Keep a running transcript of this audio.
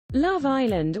Love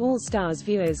Island All-Stars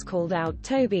viewers called out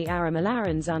Toby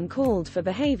Aromolaran's uncalled for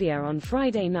behaviour on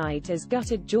Friday night as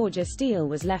gutted Georgia Steele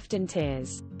was left in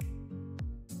tears.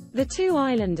 The two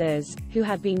Islanders, who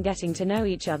had been getting to know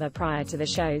each other prior to the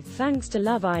show thanks to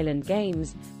Love Island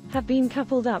games, have been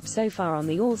coupled up so far on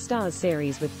the All-Stars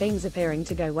series with things appearing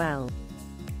to go well.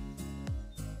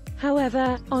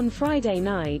 However, on Friday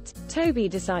night, Toby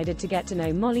decided to get to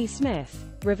know Molly Smith,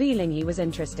 revealing he was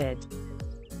interested.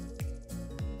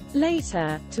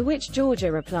 Later, to which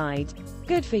Georgia replied,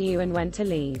 "Good for you," and went to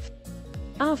leave.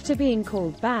 After being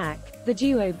called back, the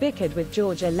duo bickered with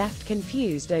Georgia left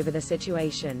confused over the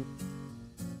situation.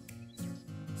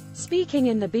 Speaking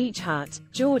in the beach hut,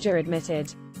 Georgia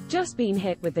admitted, "Just been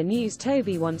hit with the news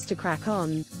Toby wants to crack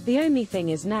on. The only thing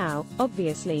is now,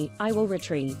 obviously, I will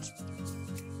retreat.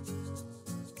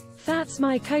 That's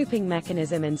my coping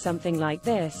mechanism in something like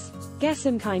this. Guess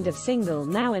I'm kind of single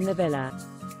now in the villa."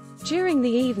 During the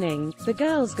evening, the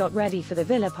girls got ready for the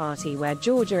villa party where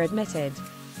Georgia admitted,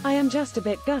 "I am just a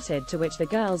bit gutted," to which the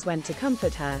girls went to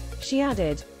comfort her. She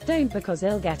added, "Don't, because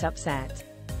he'll get upset."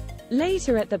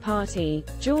 Later at the party,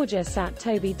 Georgia sat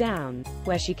Toby down,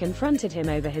 where she confronted him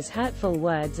over his hurtful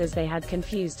words as they had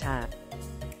confused her.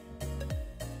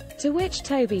 To which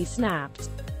Toby snapped,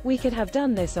 "We could have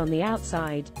done this on the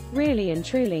outside, really and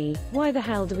truly, why the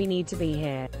hell do we need to be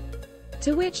here?"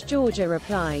 To which Georgia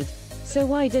replied, "So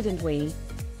why didn't we?"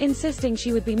 insisting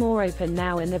she would be more open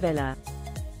now in the villa.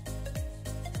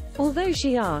 Although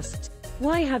she asked,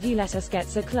 "Why have you let us get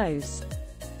so close?"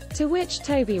 To which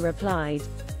Toby replied,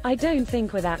 "I don't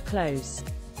think we're that close."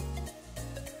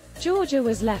 Georgia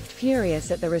was left furious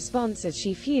at the response as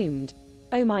she fumed,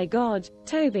 "Oh my god,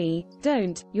 Toby,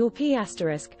 don't, you're P***,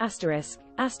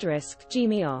 G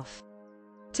me off."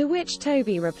 To which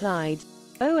Toby replied,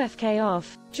 "OFK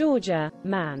off, Georgia,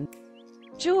 man."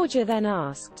 Georgia then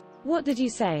asked, "What did you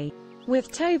say?"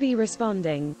 with Toby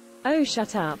responding, "Oh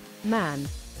shut up, man."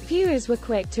 Viewers were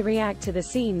quick to react to the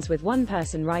scenes, with one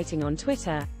person writing on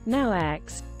Twitter, now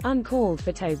X, "Uncalled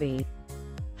for Toby."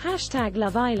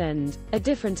 #LoveIsland, a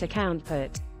different account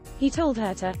put, "He told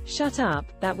her to shut up,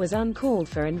 that was uncalled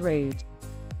for and rude."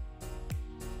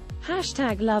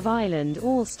 #LoveIsland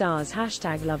All-Stars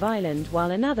 #LoveIsland, while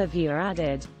another viewer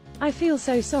added, "I feel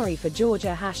so sorry for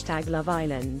Georgia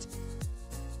 #LoveIsland.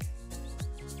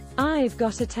 I've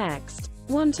got a text.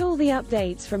 Want all the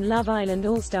updates from Love Island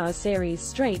All-Stars series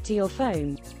straight to your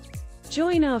phone?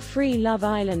 Join our free Love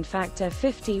Island Factor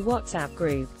 50 WhatsApp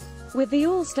group. With the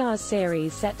All-Stars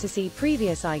series set to see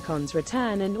previous icons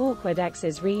return and awkward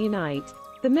exes reunite,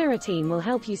 the Mirror team will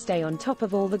help you stay on top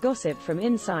of all the gossip from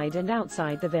inside and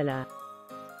outside the villa.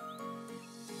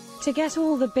 To get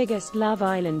all the biggest Love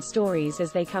Island stories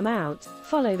as they come out,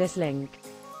 follow this link.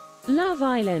 Love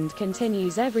Island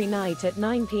continues every night at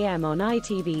 9 p.m. on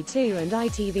ITV2 and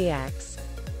ITVX.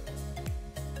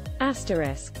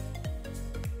 **